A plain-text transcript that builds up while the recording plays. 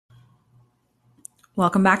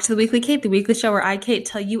Welcome back to The Weekly Kate, the weekly show where I, Kate,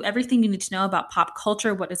 tell you everything you need to know about pop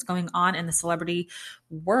culture, what is going on in the celebrity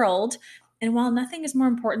world. And while nothing is more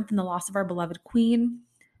important than the loss of our beloved queen,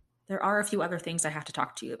 there are a few other things I have to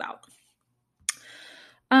talk to you about.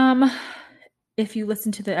 Um, if you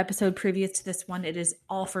listen to the episode previous to this one, it is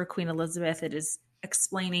all for Queen Elizabeth. It is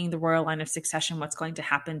explaining the royal line of succession, what's going to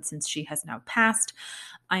happen since she has now passed.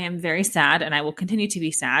 I am very sad, and I will continue to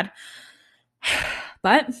be sad.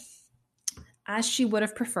 But as she would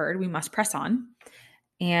have preferred, we must press on.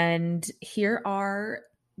 And here are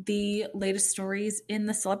the latest stories in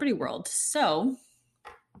the celebrity world. So,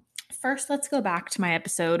 first, let's go back to my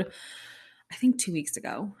episode, I think 2 weeks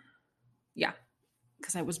ago. Yeah,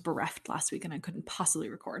 because I was bereft last week and I couldn't possibly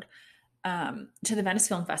record. To the Venice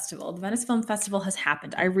Film Festival. The Venice Film Festival has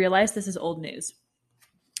happened. I realize this is old news,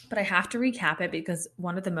 but I have to recap it because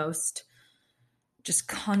one of the most just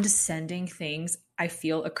condescending things I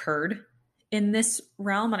feel occurred in this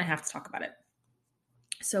realm, and I have to talk about it.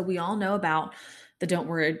 So we all know about the Don't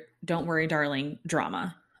Worry, Darling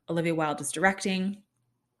drama. Olivia Wilde is directing.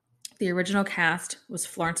 The original cast was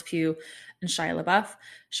Florence Pugh and Shia LaBeouf.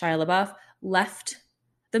 Shia LaBeouf left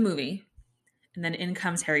the movie, and then in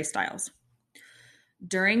comes Harry Styles.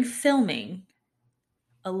 During filming,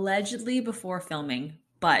 allegedly before filming,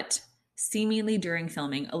 but seemingly during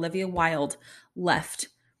filming, Olivia Wilde left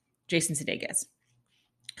Jason Sudeikis,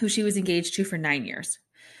 who she was engaged to for 9 years.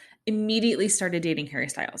 Immediately started dating Harry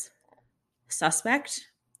Styles. Suspect?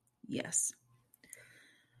 Yes.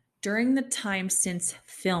 During the time since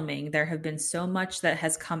filming, there have been so much that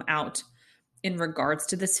has come out in regards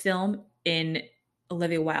to this film in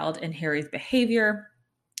Olivia Wilde and Harry's behavior,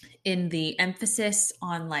 in the emphasis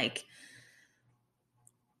on like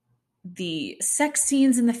the sex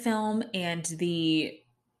scenes in the film and the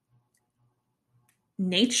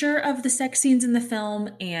nature of the sex scenes in the film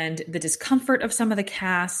and the discomfort of some of the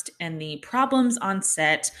cast and the problems on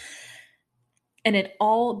set. And it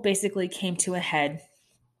all basically came to a head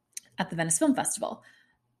at the Venice Film Festival.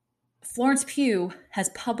 Florence Pugh has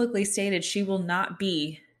publicly stated she will not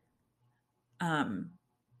be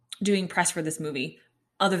doing press for this movie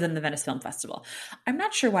other than the Venice Film Festival. I'm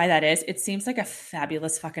not sure why that is. It seems like a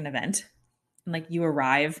fabulous fucking event. And like you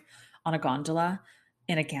arrive on a gondola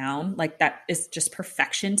in a gown, like that is just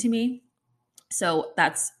perfection to me. So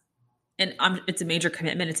it's a major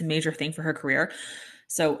commitment. It's a major thing for her career.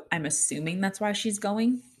 So I'm assuming that's why she's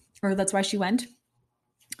going, or that's why she went.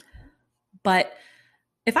 But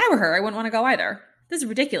if I were her, I wouldn't want to go either. This is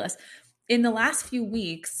ridiculous. In the last few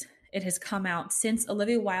weeks, it has come out since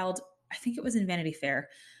Olivia Wilde, I think it was in Vanity Fair,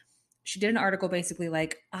 she did an article basically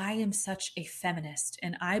like, I am such a feminist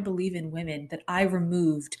and I believe in women that I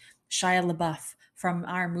removed Shia LaBeouf from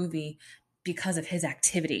our movie because of his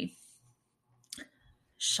activity.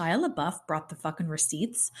 Shia LaBeouf brought the fucking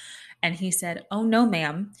receipts and he said, oh no,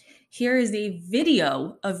 ma'am, here is a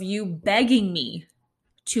video of you begging me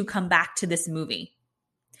to come back to this movie.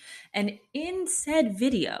 And in said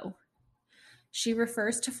video, she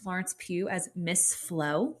refers to Florence Pugh as Miss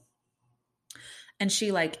Flo. And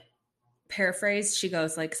she like paraphrased, she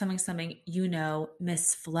goes like something,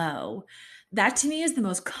 Miss Flo. That to me is the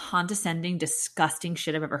most condescending, disgusting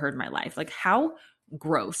shit I've ever heard in my life. Like how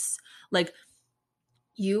gross. Like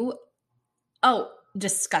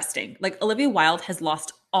disgusting. Like Olivia Wilde has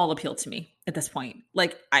lost all appeal to me at this point.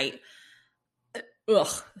 Like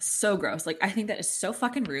so gross. Like I think that is so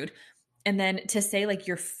fucking rude. And then to say like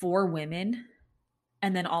you're for women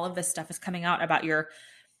and then all of this stuff is coming out about your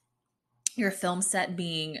film set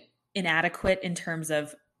being inadequate in terms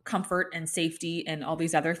of comfort and safety and all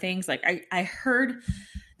these other things. Like I heard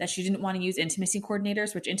that she didn't want to use intimacy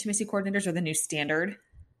coordinators, which intimacy coordinators are the new standard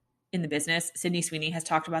in the business. Sydney Sweeney has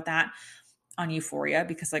talked about that on Euphoria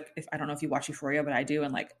because like I don't know if you watch Euphoria, but I do,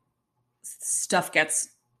 and like stuff gets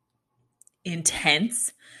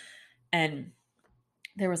intense. And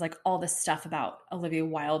there was like all this stuff about Olivia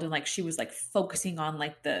Wilde and like she was like focusing on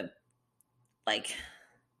like the like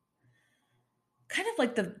kind of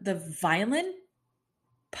like the violent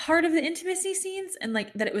part of the intimacy scenes and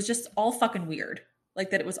like that it was just all fucking weird.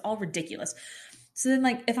 Like that it was all ridiculous. So then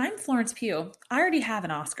like if I'm Florence Pugh, I already have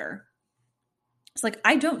an Oscar. It's like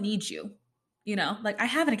I don't need you. You know, like I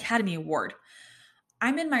have an Academy Award.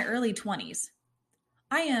 I'm in my early 20s.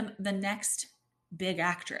 I am the next big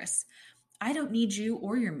actress. I don't need you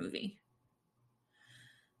or your movie.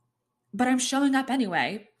 But I'm showing up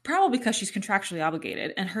anyway, probably because she's contractually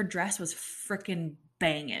obligated. And her dress was freaking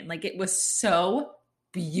banging. Like it was so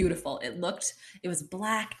beautiful. It was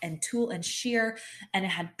black and tulle and sheer, and it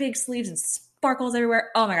had big sleeves and sparkles everywhere.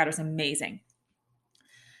 Oh my God, it was amazing.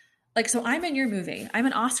 Like, so I'm in your movie. I'm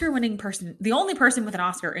an Oscar winning person, the only person with an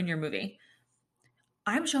Oscar in your movie.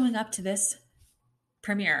 I'm showing up to this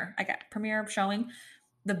premiere. I got premiere showing,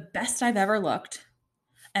 the best I've ever looked,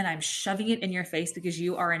 and I'm shoving it in your face because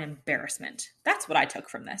you are an embarrassment. That's what I took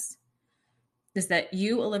from this. Is that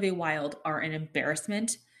you, Olivia Wilde, are an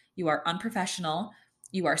embarrassment. You are unprofessional.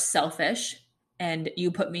 You are selfish, and you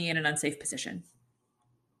put me in an unsafe position.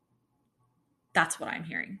 That's what I'm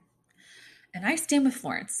hearing. And I stand with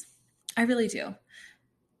Florence. I really do.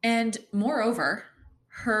 And moreover,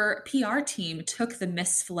 her PR team took the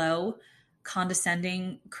Miss Flo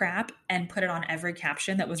condescending crap and put it on every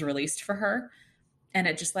caption that was released for her. And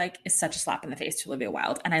it just like is such a slap in the face to Olivia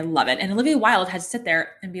Wilde. And I love it. And Olivia Wilde had to sit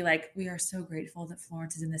there and be like, we are so grateful that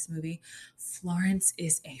Florence is in this movie. Florence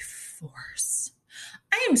is a force.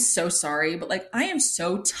 I am so sorry, but like I am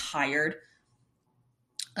so tired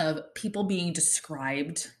of people being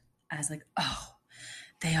described as like, oh,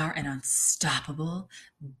 they are an unstoppable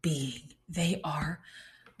being. They are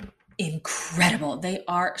incredible.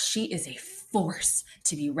 She is a force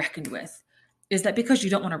to be reckoned with. Is that because you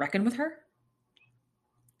don't want to reckon with her?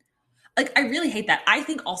 Like, I really hate that. I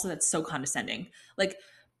think also that's so condescending. Like,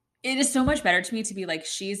 it is so much better to me to be like,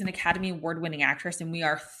 she's an Academy Award winning actress and we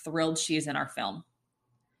are thrilled she's in our film.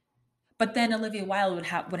 But then Olivia Wilde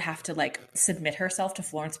would have to like submit herself to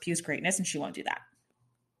Florence Pugh's greatness, and she won't do that.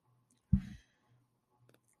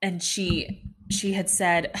 And she had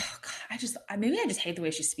said, oh God, maybe I just hate the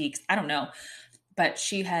way she speaks. I don't know. But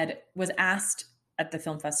she was asked at the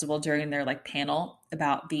film festival during their like panel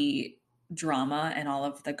about the drama and all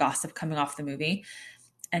of the gossip coming off the movie.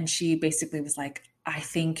 And she basically was like, I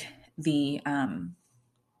think the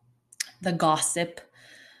gossip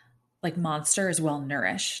like monster is well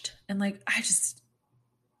nourished. And like, I'm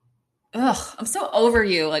so over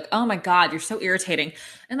you. Like, oh my God, you're so irritating.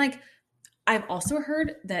 And like, I've also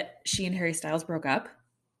heard that she and Harry Styles broke up.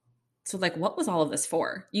 So like, what was all of this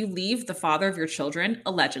for? You leave the father of your children,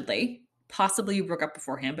 allegedly. Possibly you broke up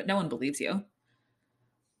beforehand, but no one believes you.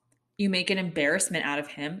 You make an embarrassment out of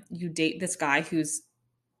him. You date this guy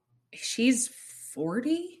she's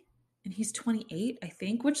 40 and he's 28, I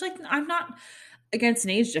think, which like, I'm not against an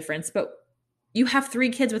age difference, but you have 3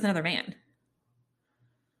 kids with another man.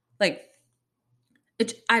 Like,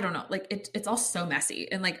 I don't know. Like, it's all so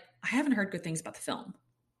messy. And like, I haven't heard good things about the film.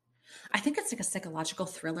 I think it's like a psychological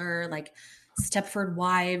thriller, like Stepford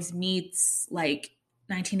Wives meets like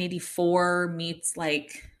 1984 meets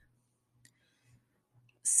like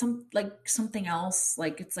something else.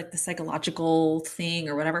 Like it's like the psychological thing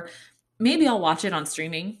or whatever. Maybe I'll watch it on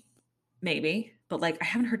streaming, maybe, but like I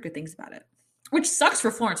haven't heard good things about it, which sucks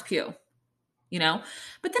for Florence Pugh, you know?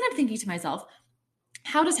 But then I'm thinking to myself,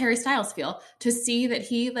 how does Harry Styles feel to see that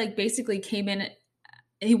he like basically came in?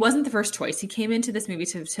 He wasn't the first choice. He came into this movie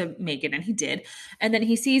to make it, and he did. And then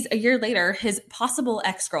he sees a year later his possible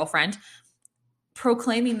ex-girlfriend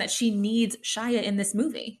proclaiming that she needs Shia in this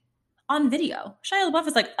movie on video. Shia LaBeouf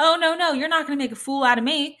is like, oh, no, you're not going to make a fool out of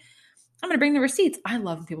me. I'm going to bring the receipts. I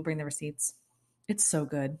love when people bring the receipts. It's so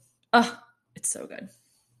good. Oh, it's so good.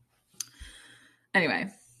 Anyway,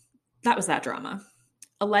 that was that drama.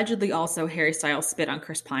 Allegedly also Harry Styles spit on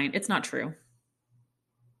Chris Pine. It's not true.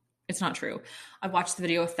 It's not true. I've watched the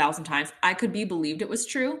video 1,000 times. I could be believed it was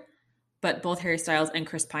true, but both Harry Styles and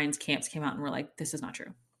Chris Pine's camps came out and were like, this is not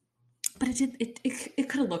true. But it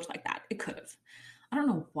could have looked like that. It could have. I don't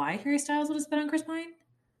know why Harry Styles would have spit on Chris Pine.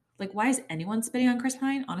 Like, why is anyone spitting on Chris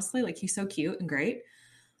Pine? Honestly, like, he's so cute and great.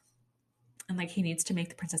 And like, he needs to make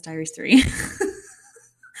the Princess Diaries 3.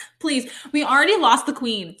 Please, we already lost the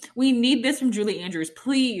queen. We need this from Julie Andrews.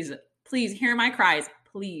 Please hear my cries.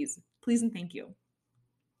 Please and thank you.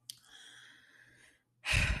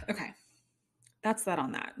 Okay, that's that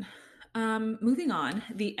on that. Moving on,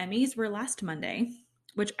 the Emmys were last Monday,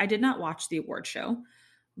 which I did not watch the award show,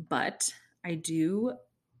 but I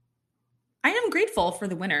am grateful for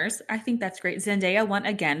the winners. I think that's great. Zendaya won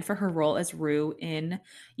again for her role as Rue in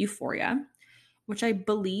Euphoria, which I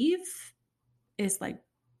believe is like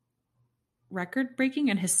record-breaking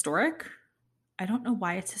and historic. I don't know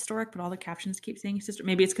why it's historic, but all the captions keep saying it's historic.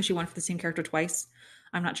 Maybe it's because she won for the same character twice.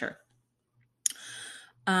 I'm not sure.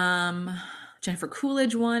 Jennifer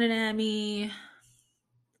Coolidge won an Emmy.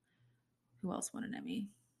 Who else won an Emmy?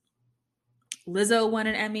 Lizzo won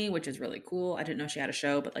an Emmy, which is really cool. I didn't know she had a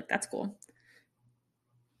show, but like that's cool.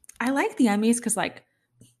 I like the Emmys because like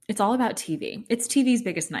it's all about TV. It's TV's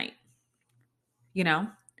biggest night. You know?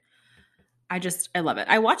 I love it.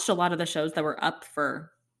 I watched a lot of the shows that were up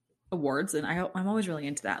for awards, and I'm always really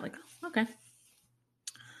into that. Like, okay.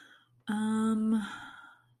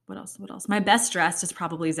 What else? My best dressed is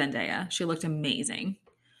probably Zendaya. She looked amazing.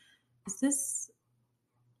 Is this?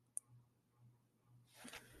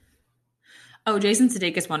 Oh, Jason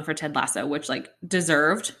Sudeikis won for Ted Lasso, which like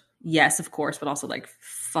deserved. Yes, of course, but also like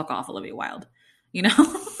fuck off Olivia Wilde. You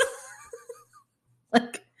know?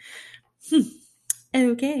 Like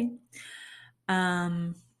okay.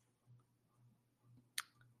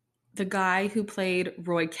 The guy who played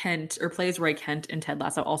Roy Kent or plays Roy Kent in Ted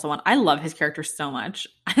Lasso also won. I love his character so much.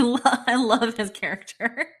 I love his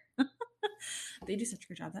character. They do such a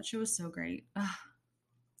good job. That show is so great. Ugh.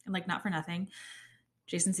 And like not for nothing,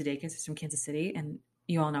 Jason Sudeikis is from Kansas City, and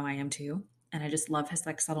you all know I am too. And I just love his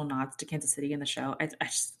like subtle nods to Kansas City in the show. I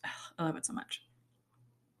love it so much.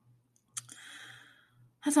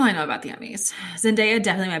 That's all I know about the Emmys. Zendaya,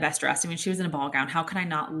 definitely my best dressed. I mean, she was in a ball gown. How could I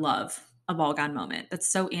not love a ball gown moment? That's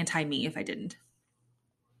so anti me if I didn't.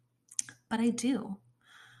 But I do.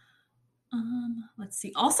 Let's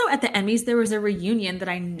see. Also at the Emmys, there was a reunion that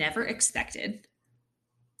I never expected.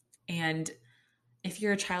 And if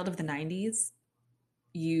you're a child of the 90s,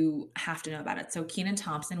 you have to know about it. So Kenan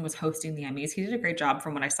Thompson was hosting the Emmys. He did a great job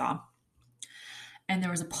from what I saw. And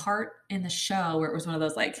there was a part in the show where it was one of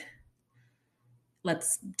those like,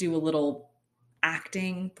 let's do a little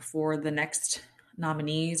acting before the next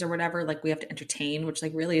nominees or whatever. Like we have to entertain, which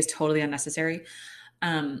like really is totally unnecessary.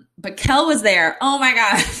 But Kel was there. Oh my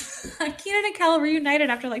God. Kenan and Kel reunited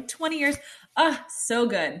after like 20 years. So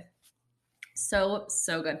good. So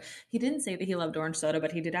good. He didn't say that he loved orange soda,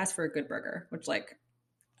 but he did ask for a good burger, which like,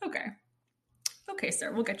 okay. Okay,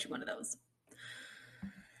 sir, we'll get you one of those.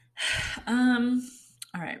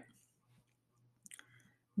 All right.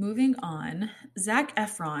 Moving on. Zac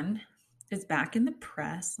Efron is back in the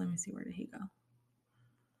press. Let me see, where did he go?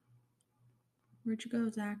 Where'd you go,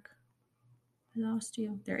 Zach? I lost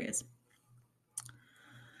you. There he is.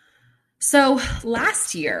 So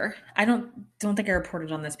last year, I don't think I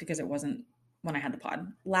reported on this because it wasn't when I had the pod.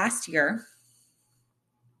 Last year,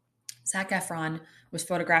 Zac Efron was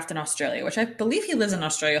photographed in Australia, which I believe he lives in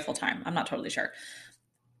Australia full time. I'm not totally sure.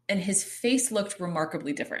 And his face looked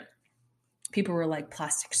remarkably different. People were like,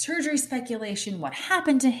 plastic surgery speculation. What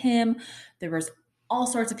happened to him? There was all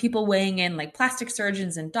sorts of people weighing in, like plastic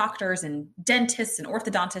surgeons and doctors and dentists and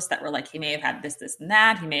orthodontists that were like, he may have had this, this, and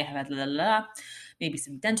that. He may have had la, la, la, maybe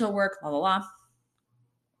some dental work, la, la, la.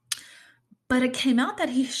 But it came out that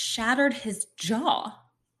he shattered his jaw,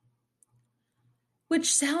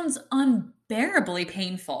 which sounds unbearably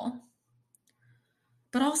painful.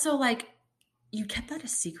 But also, like, you kept that a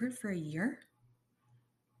secret for a year?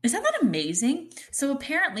 Isn't that amazing? So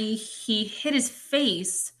apparently he hit his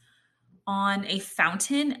face on a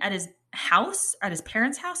fountain at his house, at his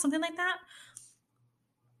parents' house, something like that.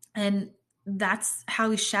 And that's how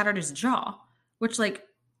he shattered his jaw, which like,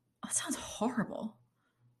 that sounds horrible.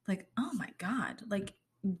 Like, oh my God. Like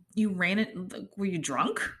you ran it, were you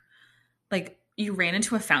drunk? Like you ran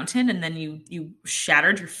into a fountain and then you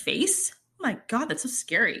shattered your face? Oh my God, that's so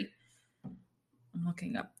scary. I'm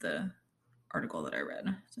looking up the article that I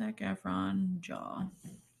read. Zac Efron jaw.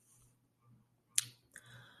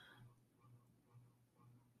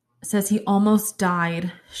 It says he almost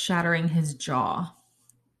died shattering his jaw.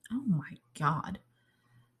 Oh my God.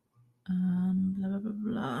 Blah, blah, blah,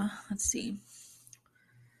 blah. Let's see.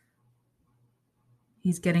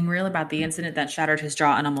 He's getting real about the incident that shattered his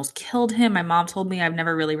jaw and almost killed him. My mom told me I've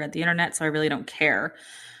never really read the internet, so I really don't care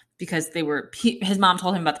because his mom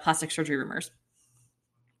told him about the plastic surgery rumors.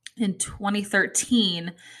 In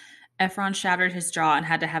 2013, Efron shattered his jaw and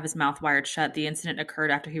had to have his mouth wired shut. The incident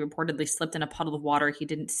occurred after he reportedly slipped in a puddle of water he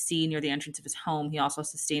didn't see near the entrance of his home. He also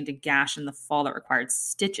sustained a gash in the fall that required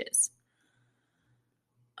stitches.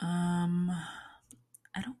 I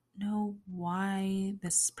don't know why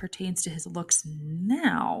this pertains to his looks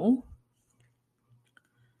now.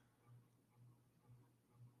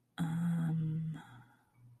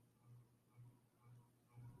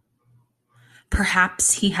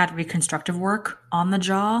 Perhaps he had reconstructive work on the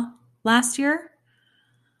jaw last year?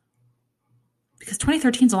 Because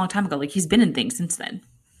 2013 is a long time ago. Like, he's been in things since then.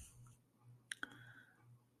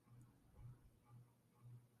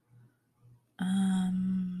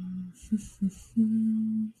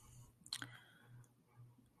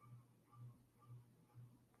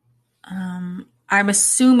 I'm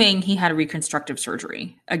assuming he had a reconstructive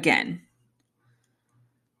surgery again.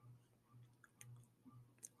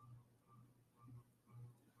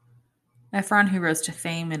 Efron, who rose to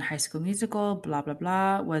fame in High School Musical, blah, blah,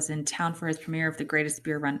 blah, was in town for his premiere of The Greatest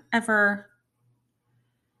Beer Run Ever.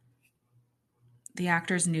 The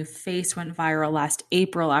actor's new face went viral last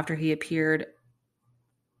April after he appeared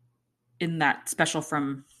in that special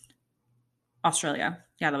from Australia.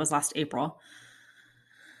 Yeah, that was last April.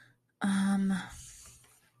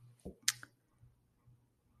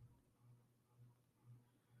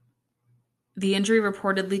 The injury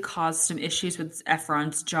reportedly caused some issues with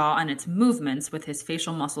Efron's jaw and its movements, with his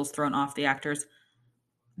facial muscles thrown off. The actor's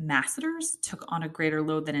masseters took on a greater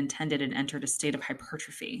load than intended and entered a state of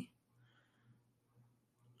hypertrophy.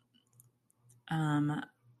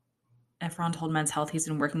 Efron told Men's Health he's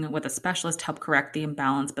been working with a specialist to help correct the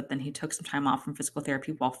imbalance, but then he took some time off from physical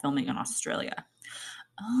therapy while filming in Australia.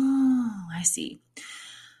 Oh, I see.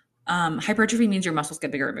 Hypertrophy means your muscles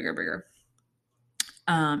get bigger and bigger and bigger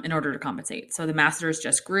in order to compensate. So the masseters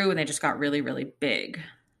just grew and they just got really, really big.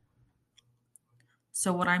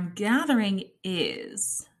 So what I'm gathering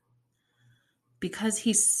is because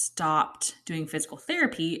he stopped doing physical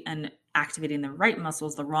therapy and activating the right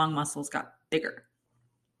muscles, the wrong muscles got bigger.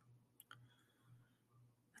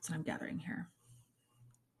 That's what I'm gathering here.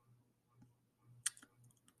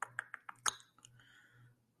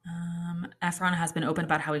 Efron has been open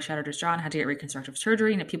about how he shattered his jaw and had to get reconstructive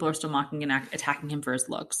surgery, and people are still mocking and attacking him for his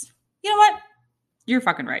looks. You know what? You're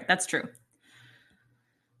fucking right. That's true.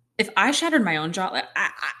 If I shattered my own jaw, like,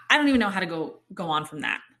 I don't even know how to go on from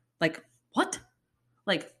that. Like, what?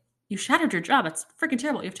 Like, you shattered your jaw. That's freaking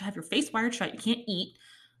terrible. You have to have your face wired shut. You can't eat.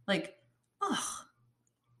 Like, oh,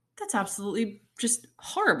 that's absolutely just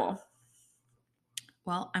horrible.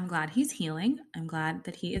 Well, I'm glad he's healing. I'm glad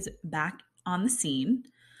that he is back on the scene.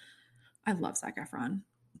 I love Zac Efron.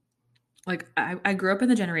 Like, I grew up in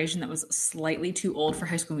the generation that was slightly too old for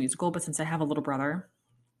High School Musical, but since I have a little brother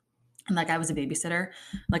and like I was a babysitter,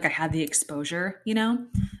 like I had the exposure, you know?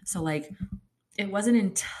 So like it wasn't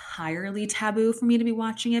entirely taboo for me to be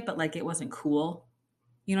watching it, but like it wasn't cool.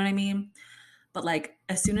 You know what I mean? But like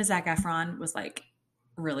as soon as Zac Efron was like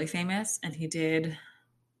really famous and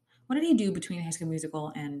what did he do between High School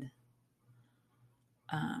Musical and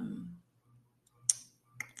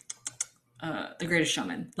The Greatest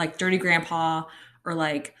Showman? Like Dirty Grandpa or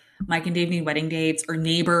like Mike and Dave Need Wedding Dates or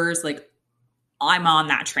Neighbors. Like I'm on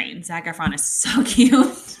that train. Zac Efron is so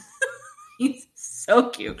cute. He's so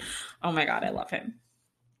cute. Oh my God, I love him.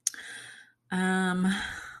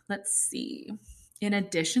 Let's see. In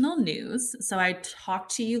additional news, so I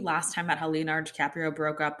talked to you last time about how Leonardo DiCaprio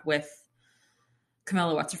broke up with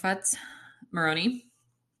Camilla What's-Her-Futz, Maroney.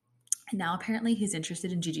 And now apparently he's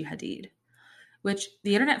interested in Gigi Hadid, which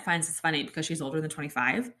the internet finds is funny because she's older than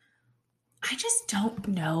 25. I just don't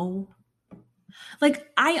know. Like,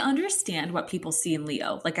 I understand what people see in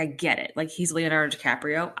Leo. Like, I get it. Like, he's Leonardo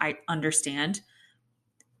DiCaprio. I understand.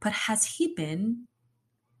 But has he been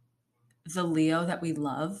the Leo that we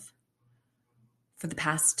love for the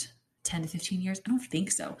past 10 to 15 years? I don't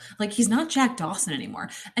think so. Like, he's not Jack Dawson anymore.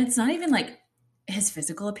 And it's not even like his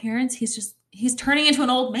physical appearance. He's turning into an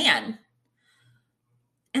old man.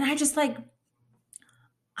 And I just like,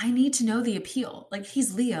 I need to know the appeal. Like,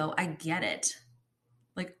 he's Leo. I get it.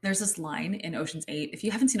 Like, there's this line in Ocean's 8. If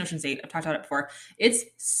you haven't seen Ocean's 8, I've talked about it before. It's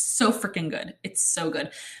so freaking good. It's so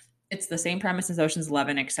good. It's the same premise as Ocean's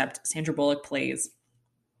 11, except Sandra Bullock plays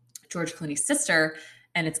George Clooney's sister,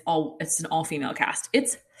 and it's an all-female cast.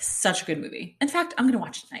 It's such a good movie. In fact, I'm going to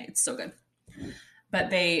watch it tonight. It's so good. But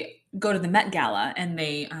they go to the Met Gala, and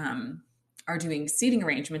they are doing seating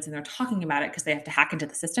arrangements, and they're talking about it because they have to hack into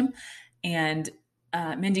the system. And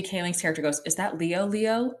Mindy Kaling's character goes, "Is that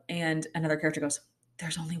Leo?" And another character goes,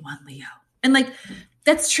 "There's only one Leo." And like,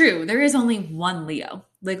 that's true. There is only one Leo.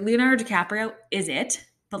 Like, Leonardo DiCaprio is it,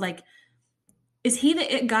 but like, is he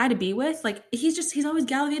the it guy to be with? Like, he's always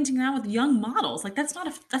gallivanting around with young models. Like, that's not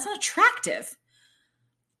attractive.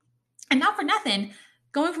 And not for nothing,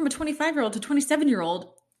 going from a 25-year-old to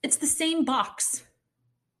 27-year-old, it's the same box.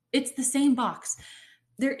 It's the same box.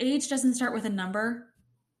 Their age doesn't start with a number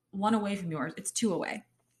one away from yours. It's two away.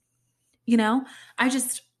 You know,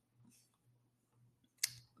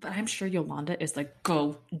 but I'm sure Yolanda is like,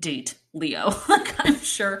 go date Leo. Like, I'm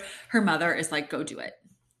sure her mother is like, go do it.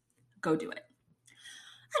 Go do it.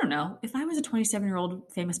 I don't know. If I was a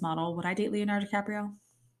 27-year-old famous model, would I date Leonardo DiCaprio?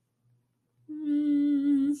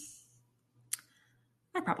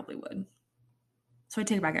 I probably would. So I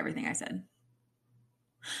take back everything I said.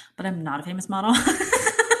 But I'm not a famous model.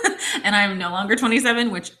 And I'm no longer 27,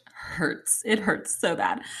 which hurts. It hurts so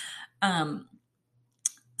bad.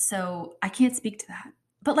 So I can't speak to that.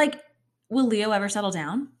 But like, will Leo ever settle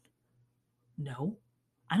down? No,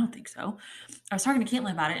 I don't think so. I was talking to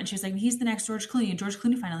Caitlin about it, and she was like, he's the next George Clooney, and George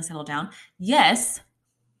Clooney finally settled down. Yes,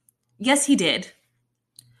 he did.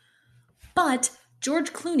 But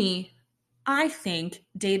George Clooney, I think,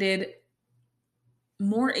 dated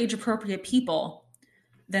more age-appropriate people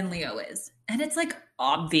than Leo is. And it's like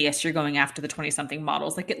obvious you're going after the 20-something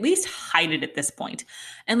models. Like, at least hide it at this point.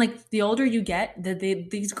 And like, the older you get,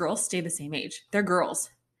 these girls stay the same age. They're girls.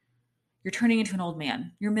 You're turning into an old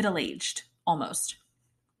man. You're middle-aged. almost.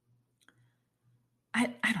 I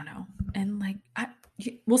don't know. And like,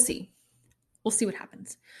 we'll see. We'll see what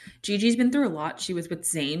happens. Gigi's been through a lot. She was with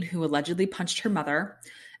Zayn, who allegedly punched her mother.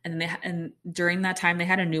 And during that time they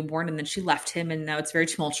had a newborn, and then she left him, and now it's very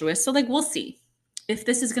tumultuous. So like, we'll see. If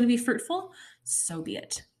this is going to be fruitful, so be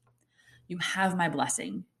it. You have my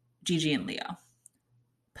blessing, Gigi and Leo.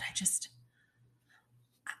 But I just,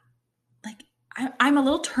 like, I'm a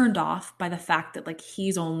little turned off by the fact that like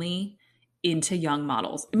he's only into young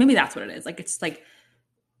models. Maybe that's what it is. Like, it's like,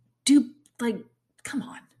 dude, like, come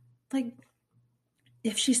on. Like,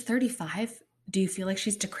 if she's 35, do you feel like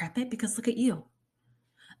she's decrepit? Because look at you.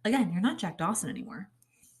 Again, you're not Jack Dawson anymore.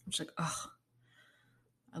 I'm just like, ugh.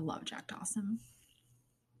 I love Jack Dawson.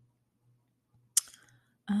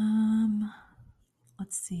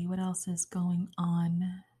 Let's see what else is going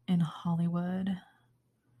on in Hollywood.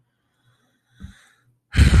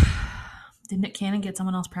 Did Nick Cannon get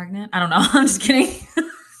someone else pregnant? I don't know. I'm just kidding.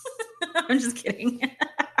 I'm just kidding.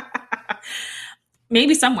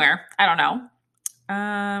 Maybe somewhere. I don't know.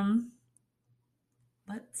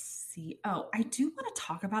 Let's see. Oh, I do want to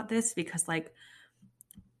talk about this because like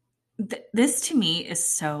this to me is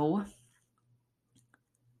so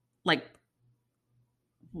like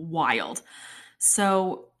wild.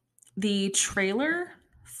 So the trailer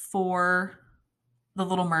for The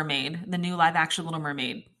Little Mermaid, the new live action Little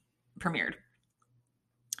Mermaid, premiered.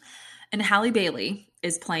 And Halle Bailey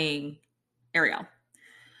is playing Ariel,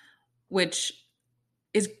 which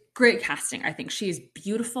is great casting. I think she is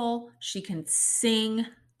beautiful. She can sing.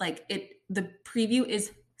 Like the preview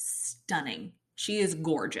is stunning. She is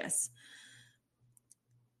gorgeous.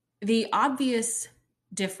 The obvious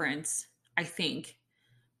difference, I think,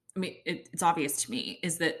 I mean, it's obvious to me,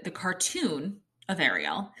 is that the cartoon of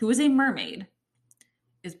Ariel, who is a mermaid,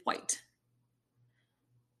 is white.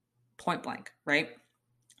 Point blank, right?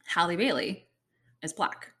 Halle Bailey is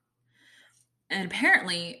black. And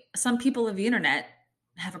apparently, some people of the internet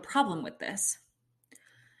have a problem with this,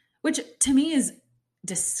 which to me is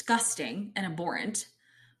disgusting and abhorrent.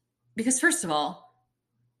 Because first of all,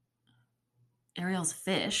 Ariel's a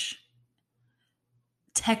fish.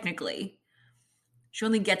 Technically, she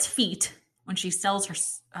only gets feet when she sells her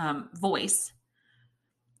voice.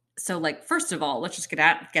 So, like, first of all, let's just get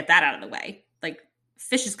that out of the way. Like,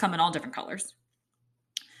 fishes come in all different colors.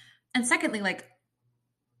 And secondly, like,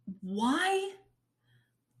 why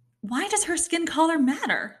does her skin color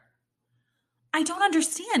matter? I don't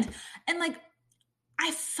understand. And like,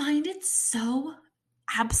 I find it so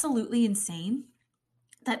absolutely insane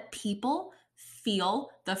that people feel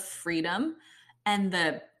the freedom and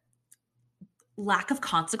the lack of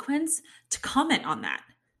consequence to comment on that.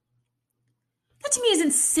 That to me is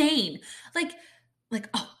insane. Like,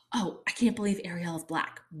 oh, I can't believe Ariel is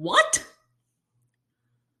black. What?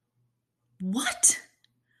 What?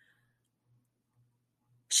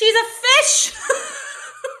 She's a fish.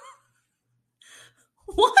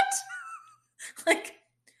 What? Like,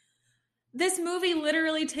 this movie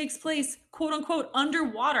literally takes place, quote unquote,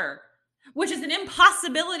 underwater, which is an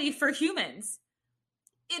impossibility for humans.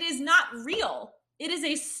 It is not real. It is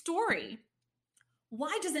a story.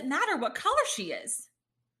 Why does it matter what color she is?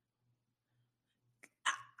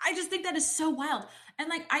 I just think that is so wild. And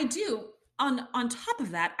like, I do, on top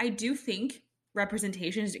of that, I do think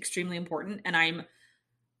representation is extremely important. And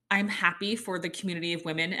I'm happy for the community of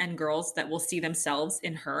women and girls that will see themselves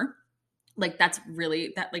in her. Like, that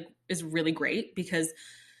is really great, because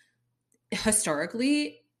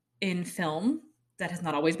historically in film, that has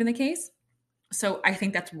not always been the case. So I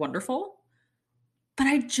think that's wonderful. But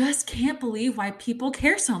I just can't believe why people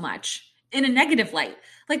care so much in a negative light.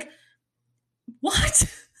 Like, what?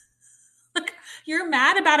 Like, you're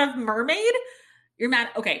mad about a mermaid? You're mad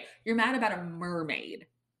about a mermaid.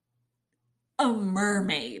 A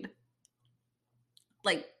mermaid.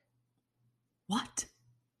 Like, what?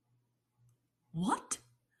 What?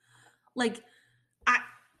 Like,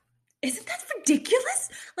 isn't that ridiculous?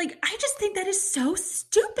 Like, I just think that is so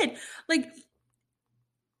stupid. Like,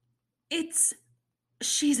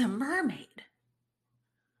 she's a mermaid.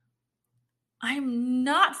 I'm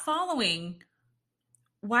not following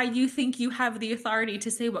why you think you have the authority to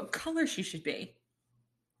say what color she should be.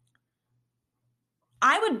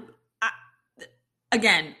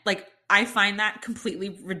 Again, like, I find that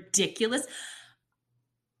completely ridiculous.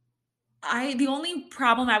 The only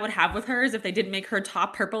problem I would have with her is if they didn't make her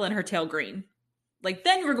top purple and her tail green. Like,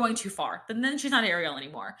 then we're going too far. Then she's not Ariel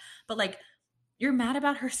anymore. But like, you're mad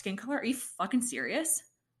about her skin color? Are you fucking serious?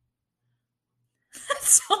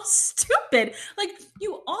 That's so stupid. Like,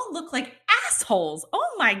 you all look like assholes.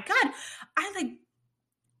 Oh my God.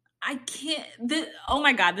 I can't. Oh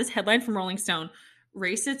my God, this headline from Rolling Stone: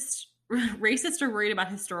 racists are worried about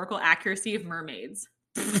historical accuracy of mermaids.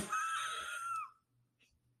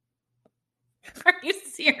 Are you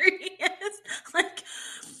serious? Like,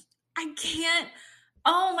 I can't.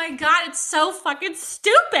 Oh my God, it's so fucking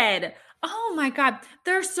stupid. Oh my God.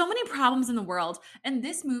 There are so many problems in the world. And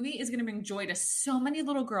this movie is going to bring joy to so many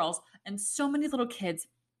little girls and so many little kids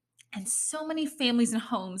and so many families and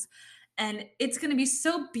homes. And it's going to be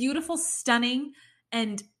so beautiful, stunning,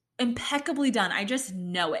 and impeccably done. I just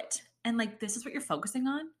know it. And like, this is what you're focusing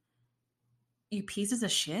on? You pieces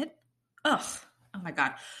of shit? Ugh. Oh my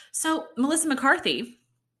God. So Melissa McCarthy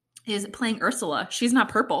is playing Ursula. She's not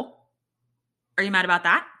purple. Are you mad about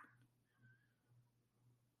that?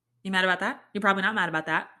 You mad about that? You're probably not mad about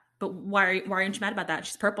that. But why aren't you mad about that?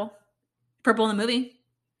 She's purple. Purple in the movie.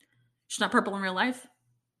 She's not purple in real life.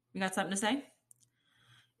 You got something to say?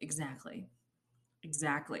 Exactly.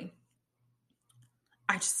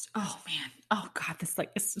 I just, oh man. Oh God, this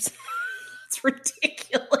like, it's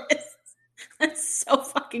ridiculous. That's so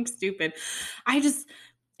fucking stupid. I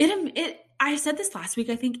said this last week,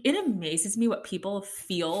 I think it amazes me what people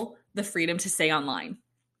feel the freedom to say online.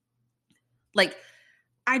 Like,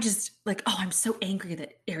 I just like, oh, I'm so angry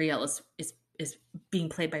that Ariel is being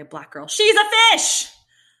played by a black girl. She's a fish.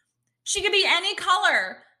 She could be any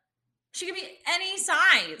color. She could be any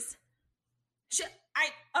size.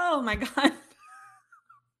 Oh my God.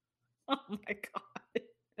 Oh my God.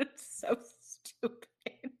 It's so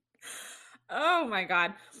stupid. Oh my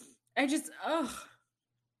God.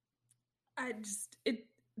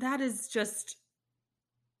 That is just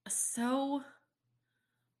so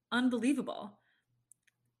unbelievable.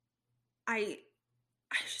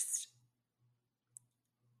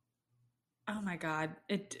 Oh my God.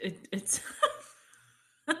 It's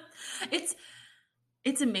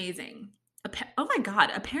it's amazing. Oh my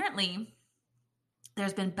God. Apparently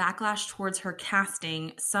there's been backlash towards her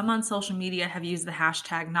casting. Some on social media have used the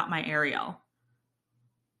hashtag #NotMyAriel.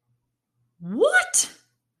 What?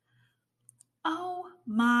 Oh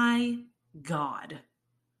my God.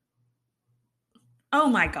 Oh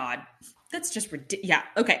my God. That's just ridiculous. Yeah.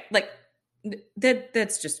 Okay. Like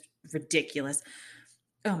that's just ridiculous.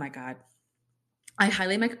 Oh my God. I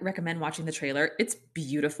highly recommend watching the trailer. It's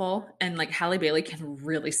beautiful. And like Halle Bailey can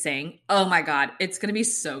really sing. Oh my God. It's going to be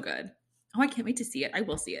so good. Oh, I can't wait to see it. I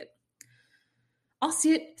will see it. I'll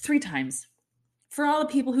see it 3 times. For all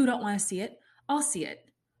the people who don't want to see it, I'll see it.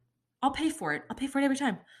 I'll pay for it. I'll pay for it every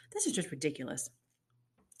time. This is just ridiculous.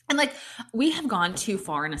 And like, we have gone too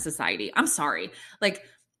far in a society. I'm sorry. Like,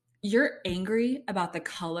 you're angry about the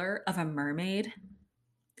color of a mermaid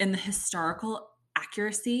and the historical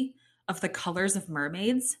accuracy of the colors of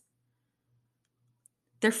mermaids.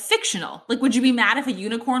 They're fictional. Like, would you be mad if a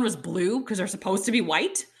unicorn was blue because they're supposed to be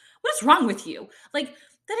white? What is wrong with you? Like,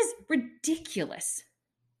 that is ridiculous.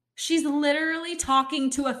 She's literally talking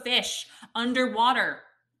to a fish underwater.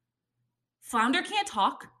 Flounder can't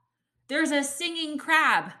talk. There's a singing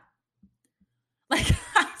crab. Like,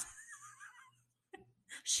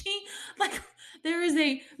 there is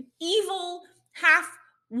a evil half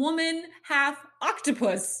woman, half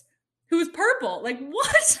octopus who's purple. Like,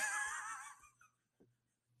 what?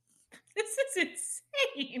 This is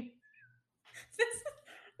insane.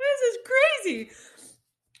 This is crazy.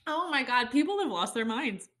 Oh my God. People have lost their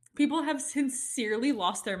minds. People have sincerely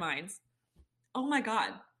lost their minds. Oh my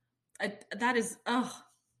God. That is, oh,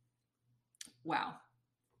 wow.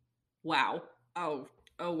 Wow. Oh,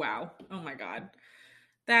 wow. Oh my God.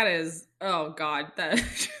 That is, oh God. That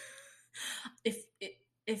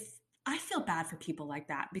if I feel bad for people like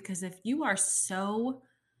that, because if you are so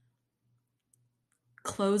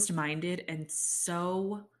closed-minded and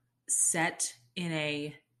so set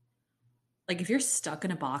in if you're stuck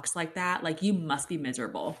in a box like that, like, you must be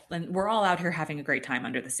miserable. And we're all out here having a great time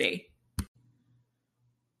under the sea.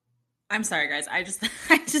 I'm sorry, guys. I just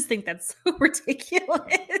think that's so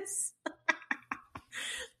ridiculous.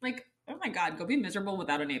 Like, oh my God, go be miserable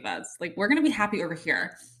without any of us. Like, we're going to be happy over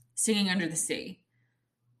here singing under the sea.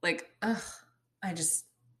 Like, ugh,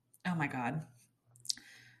 oh my God.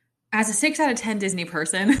 As a 6 out of 10 Disney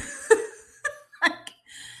person, like,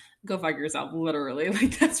 go fuck yourself, literally.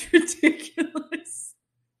 Like, that's ridiculous.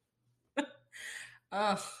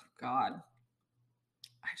 Oh God.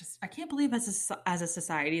 I can't believe as a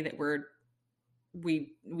society that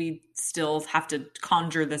we still have to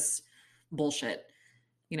conjure this bullshit,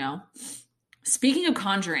 you know? Speaking of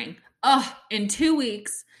conjuring, in 2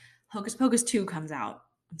 weeks, Hocus Pocus 2 comes out.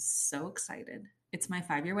 I'm so excited. It's my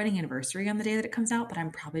 5-year wedding anniversary on the day that it comes out, but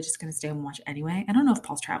I'm probably just going to stay home and watch it anyway. I don't know if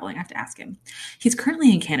Paul's traveling. I have to ask him. He's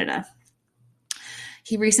currently in Canada.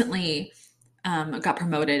 He recently got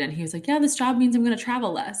promoted and he was like, yeah, this job means I'm going to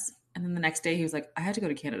travel less. And then the next day he was like, I had to go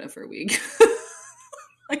to Canada for a week.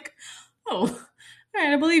 Like, oh, all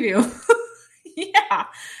right, I believe you. Yeah,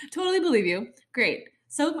 totally believe you. Great.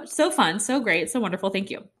 So much, so fun, so great, so wonderful. Thank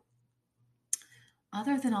you.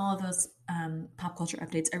 Other than all of those pop culture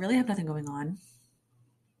updates, I really have nothing going on.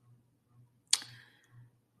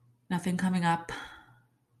 Nothing coming up.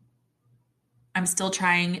 I'm still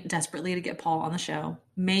trying desperately to get Paul on the show.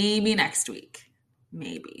 Maybe next week.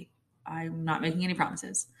 Maybe. I'm not making any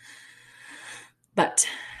promises. But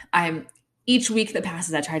I'm each week that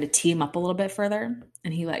passes, I try to tee him up a little bit further.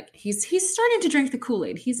 And he's starting to drink the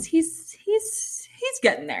Kool-Aid. He's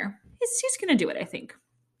getting there. He's gonna do it, I think.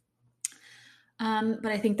 But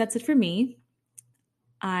I think that's it for me.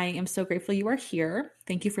 I am so grateful you are here.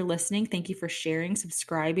 Thank you for listening. Thank you for sharing,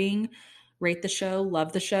 subscribing, rate the show,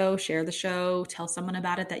 love the show, share the show, tell someone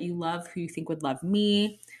about it that you love who you think would love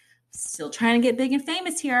me. Still trying to get big and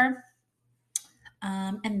famous here.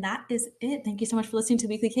 And that is it. Thank you so much for listening to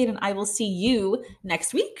Weekly Kate, and I will see you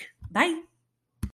next week. Bye.